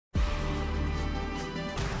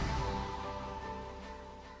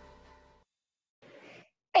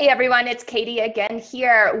Hey everyone, it's Katie again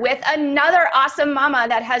here with another awesome mama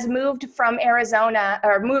that has moved from Arizona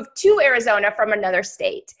or moved to Arizona from another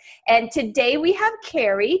state. And today we have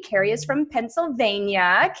Keri. Keri is from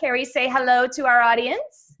Pennsylvania. Keri, say hello to our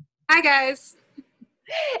audience. Hi guys.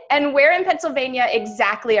 And where in Pennsylvania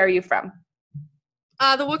exactly are you from?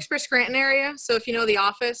 The Wilkes-Barre-Scranton area. So if you know The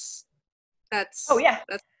Office, that's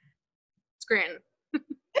Scranton.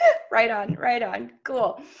 Right on.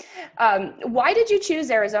 Cool. Why did you choose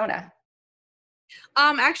Arizona?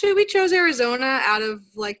 Actually, we chose Arizona out of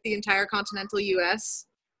like the entire continental U.S.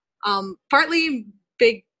 Partly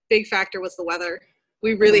big factor was the weather.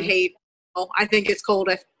 We really hate. I think it's cold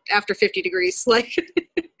after 50 degrees. Like,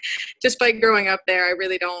 just by growing up there, I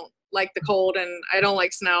really don't like the cold, and I don't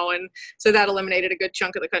like snow, and so that eliminated a good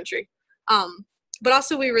chunk of the country. But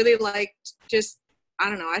also, we really liked I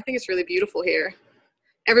don't know. I think it's really beautiful here.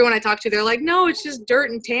 Everyone I talk to, they're like, no, it's just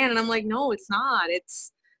dirt and tan. And I'm like, no, it's not.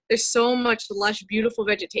 There's so much lush, beautiful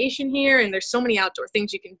vegetation here, and there's so many outdoor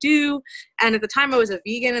things you can do. And at the time I was a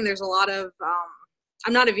vegan, and there's a lot of,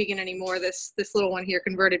 I'm not a vegan anymore. This little one here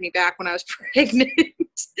converted me back when I was pregnant.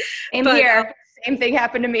 Same here. Same thing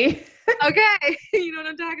happened to me. Okay. You know what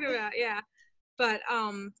I'm talking about. Yeah. But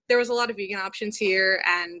there was a lot of vegan options here,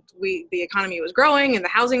 and the economy was growing, and the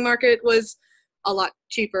housing market was a lot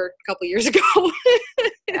cheaper a couple years ago.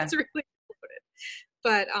 It's really important.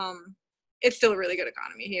 But it's still a really good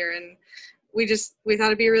economy here, and we thought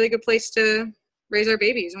it'd be a really good place to raise our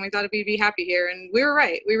babies, and we thought we'd be happy here, and we were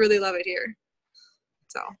right. We really love it here.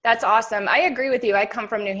 So that's awesome. I agree with you. I come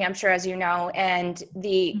from New Hampshire, as you know, and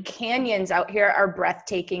the canyons out here are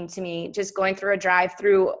breathtaking to me. Just going through a drive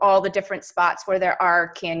through all the different spots where there are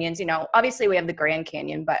canyons. You know, obviously we have the Grand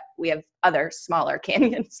Canyon, but we have other smaller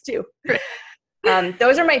canyons too.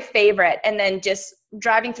 Those are my favorite. And then just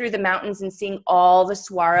driving through the mountains and seeing all the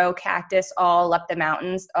saguaro cactus all up the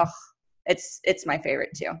mountains. Oh, it's my favorite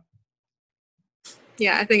too.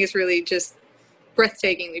 Yeah, I think it's really just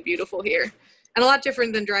breathtakingly beautiful here. And a lot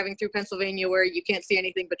different than driving through Pennsylvania where you can't see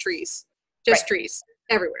anything but trees. Just trees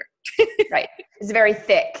everywhere. Right. It's very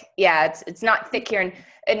thick. Yeah, it's not thick here.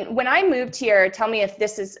 And when I moved here, tell me if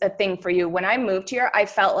this is a thing for you. When I moved here, I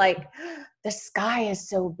felt like the sky is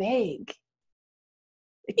so big.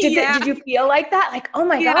 Did you feel like that? Like, oh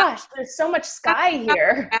my gosh, there's so much sky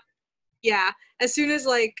here. Yeah. As soon as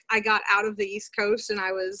like I got out of the East Coast and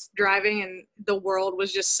I was driving and the world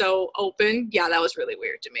was just so open, that was really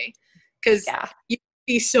weird to me. Because you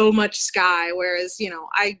see so much sky, whereas,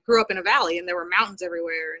 I grew up in a valley and there were mountains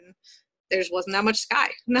everywhere and there just wasn't that much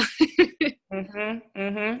sky.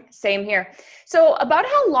 Same here. So about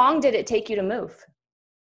how long did it take you to move?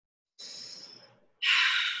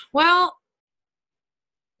 Well,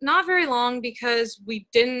 not very long, because we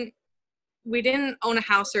didn't own a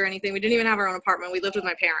house or anything. We didn't even have our own apartment. We lived with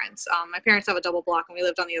my parents. My parents have a double block, and we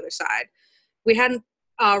lived on the other side. We hadn't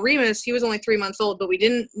Remus, he was only 3 months old, but we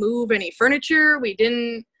didn't move any furniture. We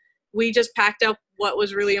just packed up what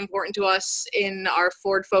was really important to us in our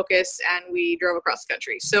Ford Focus, and we drove across the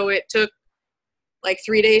country. So it took like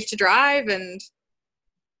 3 days to drive, and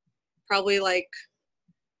probably like,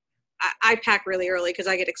 I pack really early because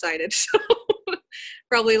I get excited. So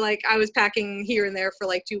probably like I was packing here and there for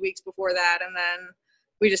like 2 weeks before that. And then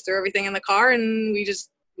we just threw everything in the car and we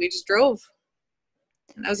just drove.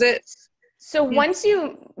 And that was it. So once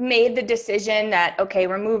you made the decision that, okay,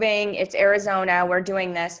 we're moving, it's Arizona, we're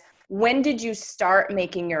doing this, when did you start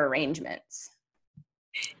making your arrangements?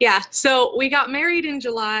 Yeah. So we got married in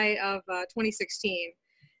July of 2016,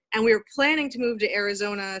 and we were planning to move to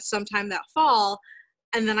Arizona sometime that fall.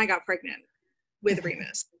 And then I got pregnant with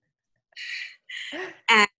Remus.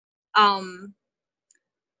 And I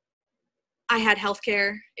had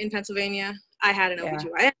healthcare in Pennsylvania. I had an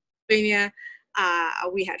OBGYN in Pennsylvania.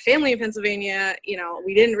 We had family in Pennsylvania.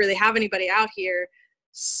 We didn't really have anybody out here.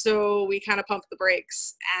 So we kind of pumped the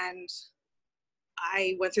brakes. And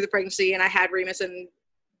I went through the pregnancy, and I had Remus in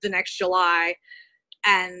the next July.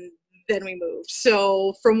 And then we moved.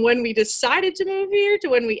 So from when we decided to move here to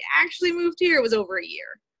when we actually moved here, it was over a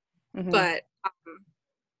year. But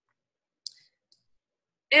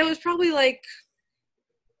it was probably like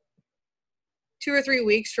 2 or 3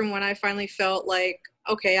 weeks from when I finally felt like,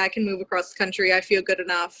 okay, I can move across the country. I feel good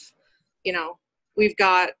enough. We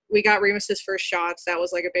got Remus's first shots. That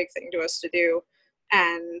was like a big thing to us to do.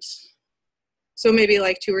 And so maybe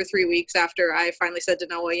like 2 or 3 weeks after I finally said to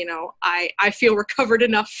Noah, I feel recovered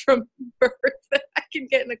enough from birth that I can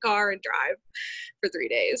get in a car and drive for 3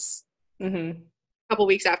 days. A couple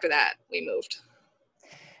weeks after that, we moved.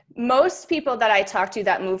 Most people that I talk to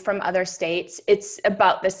that move from other states, it's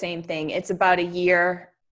about the same thing. It's about a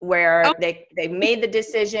year where they made the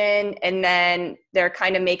decision and then they're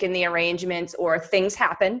kind of making the arrangements, or things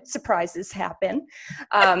happen, surprises happen.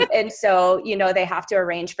 And so, you know, they have to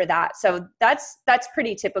arrange for that. So that's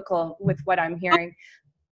pretty typical with what I'm hearing.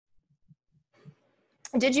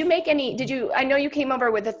 I know you came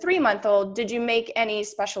over with a 3-month-old. Did you make any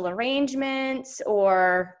special arrangements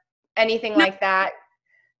or anything like that?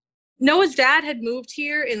 Noah's dad had moved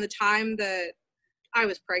here in the time that I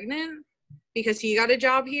was pregnant because he got a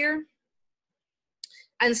job here.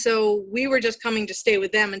 And so we were just coming to stay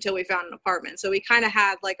with them until we found an apartment. So we kind of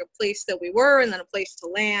had like a place that we were and then a place to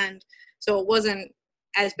land. So it wasn't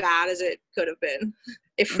as bad as it could have been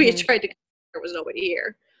if we had tried to, there was nobody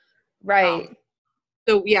here. Right.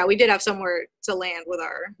 So yeah, we did have somewhere to land with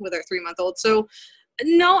our 3-month-old. So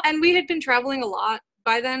no, and we had been traveling a lot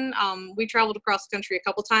by then. We traveled across the country a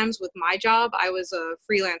couple times with my job. I was a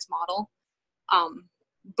freelance model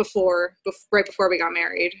right before we got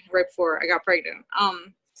married, right before I got pregnant.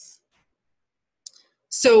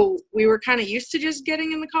 So we were kind of used to just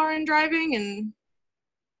getting in the car and driving, and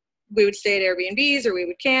we would stay at Airbnbs, or we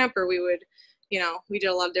would camp, or we would, you know, we did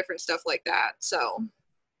a lot of different stuff like that. So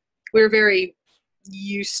we were very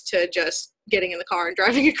used to just getting in the car and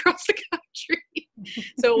driving across the country.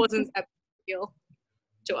 So it wasn't a big deal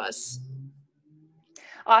to us.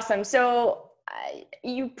 Awesome. So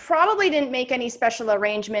you probably didn't make any special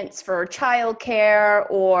arrangements for childcare,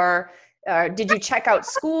 or did you check out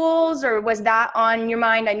schools, or was that on your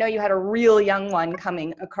mind? I know you had a real young one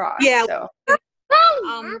coming across. Yeah. So,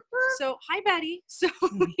 so hi, Betty. So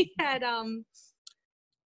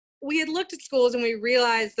we had looked at schools, and we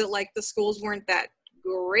realized that like the schools weren't that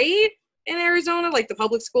great in Arizona, like the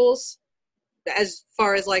public schools, as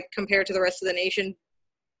far as like compared to the rest of the nation.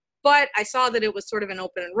 But I saw that it was sort of an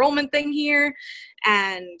open enrollment thing here.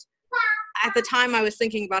 And at the time I was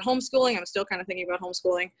thinking about homeschooling. I'm still kind of thinking about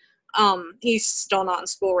homeschooling. He's still not in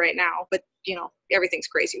school right now, but you know, everything's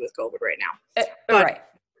crazy with COVID right now. Right.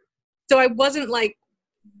 So I wasn't like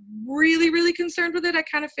really, really concerned with it. I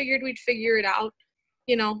kind of figured we'd figure it out.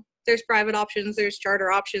 You know, there's private options, there's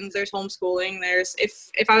charter options, there's homeschooling. There's,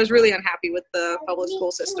 if I was really unhappy with the public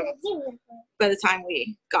school system by the time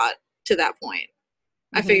we got to that point,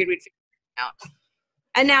 I figured we'd figure it out.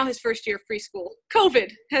 And now his first year of free school,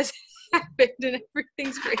 COVID has happened and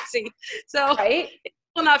everything's crazy. So right? It's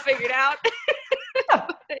still not figured out.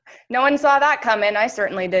 No one saw that coming. I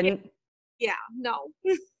certainly didn't. Yeah, no.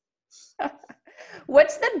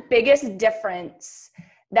 What's the biggest difference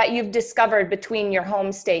that you've discovered between your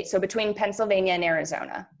home state, so between Pennsylvania and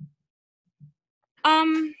Arizona?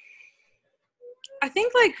 I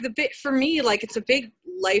think like for me, like it's a big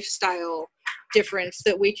lifestyle difference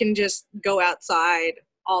that we can just go outside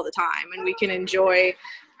all the time and we can enjoy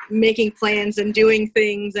making plans and doing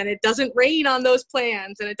things, and it doesn't rain on those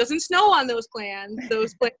plans and it doesn't snow on those plans.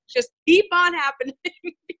 Those plans just keep on happening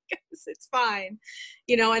because it's fine,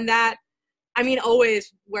 you know. And that, I mean,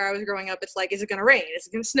 always where I was growing up, it's like, is it going to rain? Is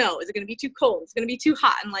it going to snow? Is it going to be too cold? Is it going to be too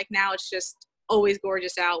hot? And like now it's just always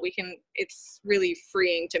gorgeous out. It's really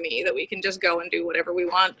freeing to me that we can just go and do whatever we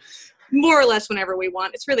want, more or less whenever we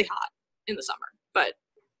want. It's really hot in the summer, but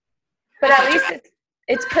at least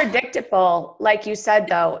it's predictable. Like you said,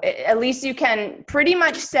 though, at least you can pretty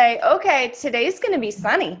much say, okay, today's going to be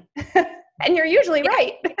sunny. And you're usually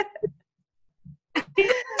right.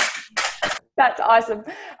 That's awesome.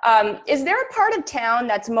 Is there a part of town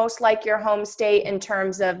that's most like your home state in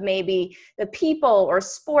terms of maybe the people or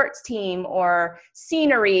sports team or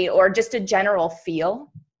scenery or just a general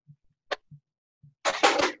feel?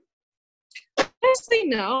 Honestly,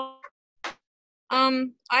 no.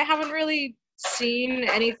 I haven't really seen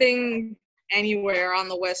anything anywhere on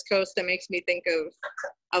the West Coast that makes me think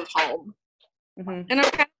of home. And I'm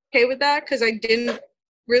kind of okay with that because I didn't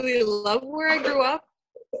really love where I grew up.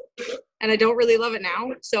 And I don't really love it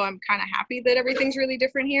now, so I'm kind of happy that everything's really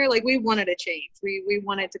different here. Like, we wanted a change. We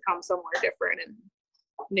wanted to come somewhere different and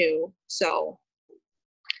new, so.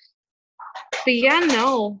 But yeah,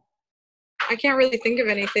 no. I can't really think of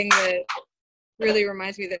anything that really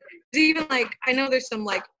reminds me that. Even, like, I know there's some,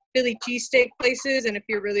 like, Philly cheesesteak places, and if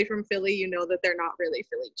you're really from Philly, you know that they're not really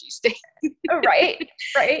Philly cheesesteak. Right.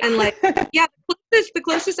 And, like, yeah, the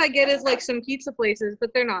closest I get is, like, some pizza places,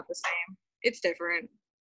 but they're not the same. It's different.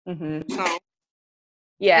 So,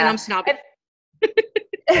 yeah, and I'm snobby.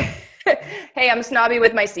 Hey, I'm snobby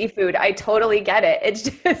with my seafood. I totally get it. It's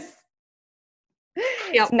just,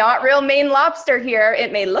 it's not real Maine lobster here.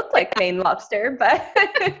 It may look like Maine lobster, but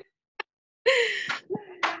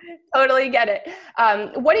totally get it.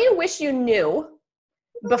 What do you wish you knew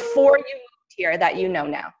before you moved here that you know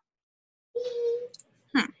now?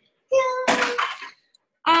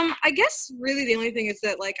 I guess really the only thing is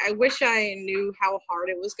that, like, I wish I knew how hard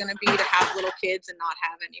it was going to be to have little kids and not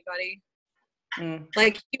have anybody.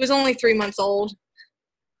 Like, he was only 3 months old.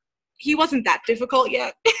 He wasn't that difficult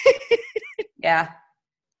yet. Yeah.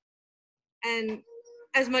 And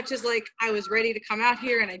as much as, like, I was ready to come out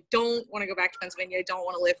here and I don't want to go back to Pennsylvania, I don't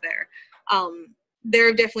want to live there. There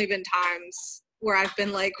have definitely been times where I've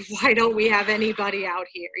been like, why don't we have anybody out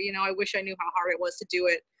here? You know, I wish I knew how hard it was to do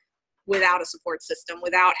it without a support system,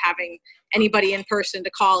 without having anybody in person to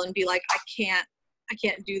call and be like, I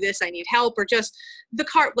can't do this, I need help. Or just the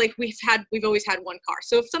car, like we've always had one car.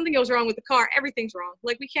 So if something goes wrong with the car, everything's wrong.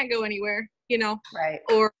 Like, we can't go anywhere, you know? Right.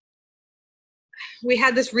 Or we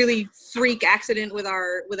had this really freak accident with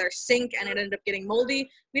our sink, and it ended up getting moldy.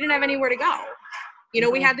 We didn't have anywhere to go. You know,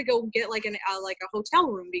 we had to go get like a hotel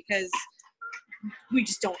room because we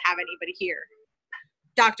just don't have anybody here.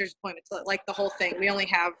 Doctor's appointments, like the whole thing.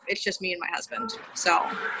 It's just me and my husband. So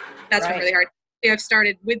that's been really hard. I've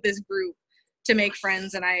started with this group to make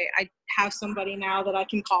friends, and I have somebody now that I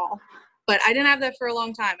can call. But I didn't have that for a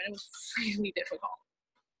long time, and it was really difficult.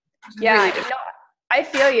 Yeah, I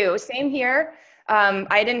feel you. Same here.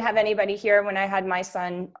 I didn't have anybody here when I had my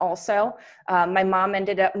son also. My mom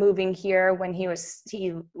ended up moving here when he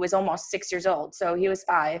was almost 6 years old. So he was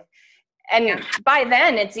 5. And by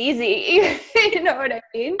then it's easy, you know what I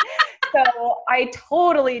mean? So I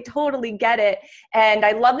totally get it. And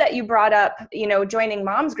I love that you brought up, you know, joining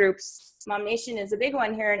moms groups. MOMnation is a big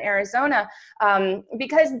one here in Arizona,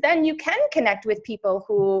 because then you can connect with people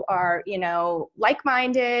who are, you know,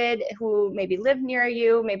 like-minded, who maybe live near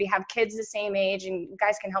you, maybe have kids the same age, and you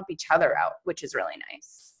guys can help each other out, which is really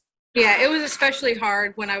nice. Yeah, it was especially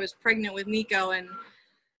hard when I was pregnant with Nico, and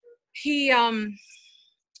he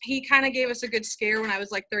kind of gave us a good scare when I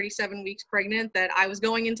was like 37 weeks pregnant that I was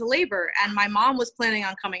going into labor, and my mom was planning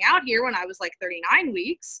on coming out here when I was like 39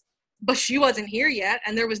 weeks. But she wasn't here yet,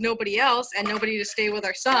 and there was nobody else and nobody to stay with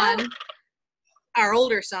our son, our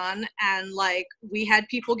older son. And like, we had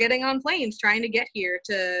people getting on planes trying to get here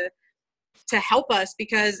to help us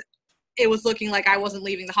because it was looking like I wasn't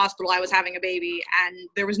leaving the hospital. I was having a baby, and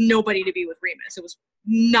there was nobody to be with Remus. It was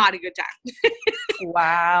not a good time.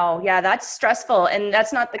 Wow. Yeah, that's stressful. And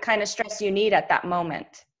that's not the kind of stress you need at that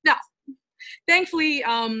moment. No. Thankfully,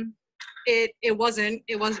 he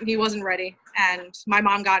wasn't ready, and my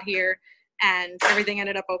mom got here and everything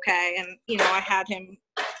ended up okay. And you know, I had him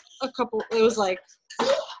it was like,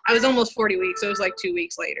 I was almost 40 weeks, so it was like 2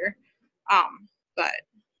 weeks later. But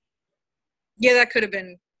yeah, that could have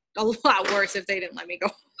been a lot worse if they didn't let me go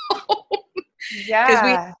home.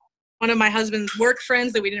 Yeah. One of my husband's work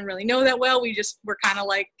friends that we didn't really know that well, we just were kind of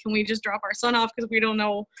like, can we just drop our son off, because we don't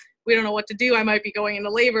know what to do. I might be going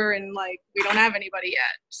into labor and like, we don't have anybody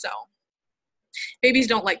yet. So babies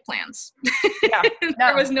don't like plans. Yeah,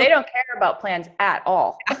 no, they don't care about plans at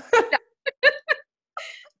all.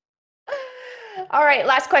 All right,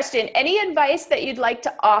 last question. Any advice that you'd like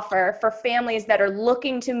to offer for families that are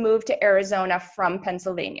looking to move to Arizona from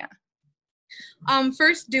Pennsylvania?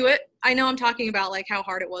 First, do it. I know I'm talking about like how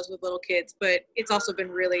hard it was with little kids, but it's also been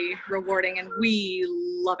really rewarding, and we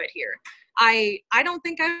love it here. I don't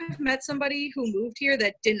think I've met somebody who moved here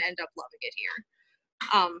that didn't end up loving it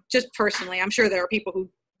here. Just personally, I'm sure there are people who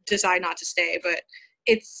decide not to stay, but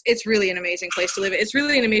it's really an amazing place to live. It's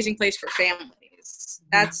really an amazing place for families.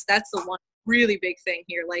 That's the one really big thing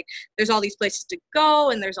here. Like, there's all these places to go,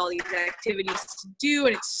 and there's all these activities to do,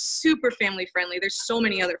 and it's super family friendly. There's so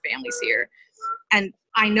many other families here, and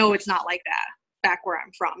I know it's not like that back where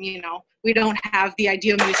I'm from. You know, we don't have the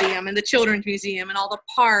Idea Museum and the Children's Museum and all the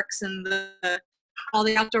parks and all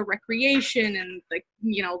the outdoor recreation and, like,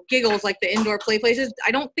 you know, giggles, like the indoor play places. I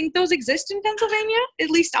don't think those exist in Pennsylvania. At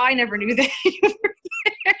least I never knew they were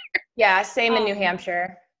there. Yeah, same in New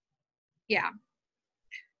Hampshire. Yeah.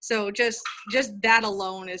 So just that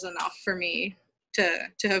alone is enough for me to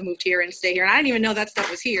have moved here and stay here. And I didn't even know that stuff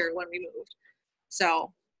was here when we moved.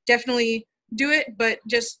 So definitely do it, but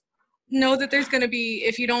just know that there's going to be,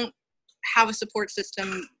 if you don't have a support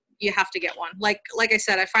system, you have to get one. Like I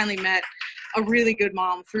said, I finally met a really good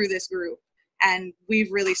mom through this group, and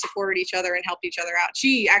we've really supported each other and helped each other out.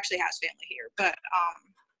 She actually has family here, but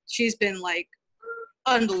she's been like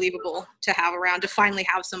unbelievable to have around, to finally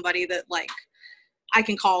have somebody that like I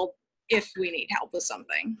can call if we need help with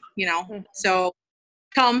something, you know? Mm-hmm. So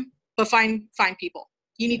come, but find people.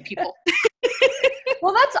 You need people.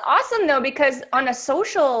 Well, that's awesome though, because on a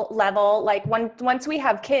social level, like once we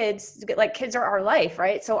have kids, like kids are our life,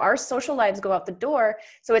 right? So our social lives go out the door.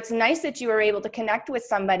 So it's nice that you were able to connect with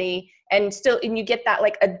somebody and you get that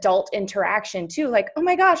like adult interaction too. Like, oh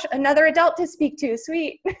my gosh, another adult to speak to,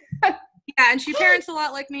 sweet. Yeah, Yeah, and she parents a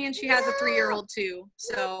lot like me, and she has a 3-year-old too.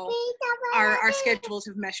 So our schedules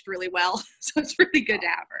have meshed really well. So it's really good to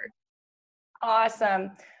have her.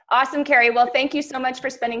 Awesome. Awesome, Keri. Well, thank you so much for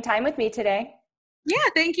spending time with me today. Yeah,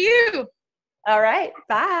 thank you. All right.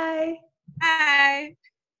 Bye. Bye.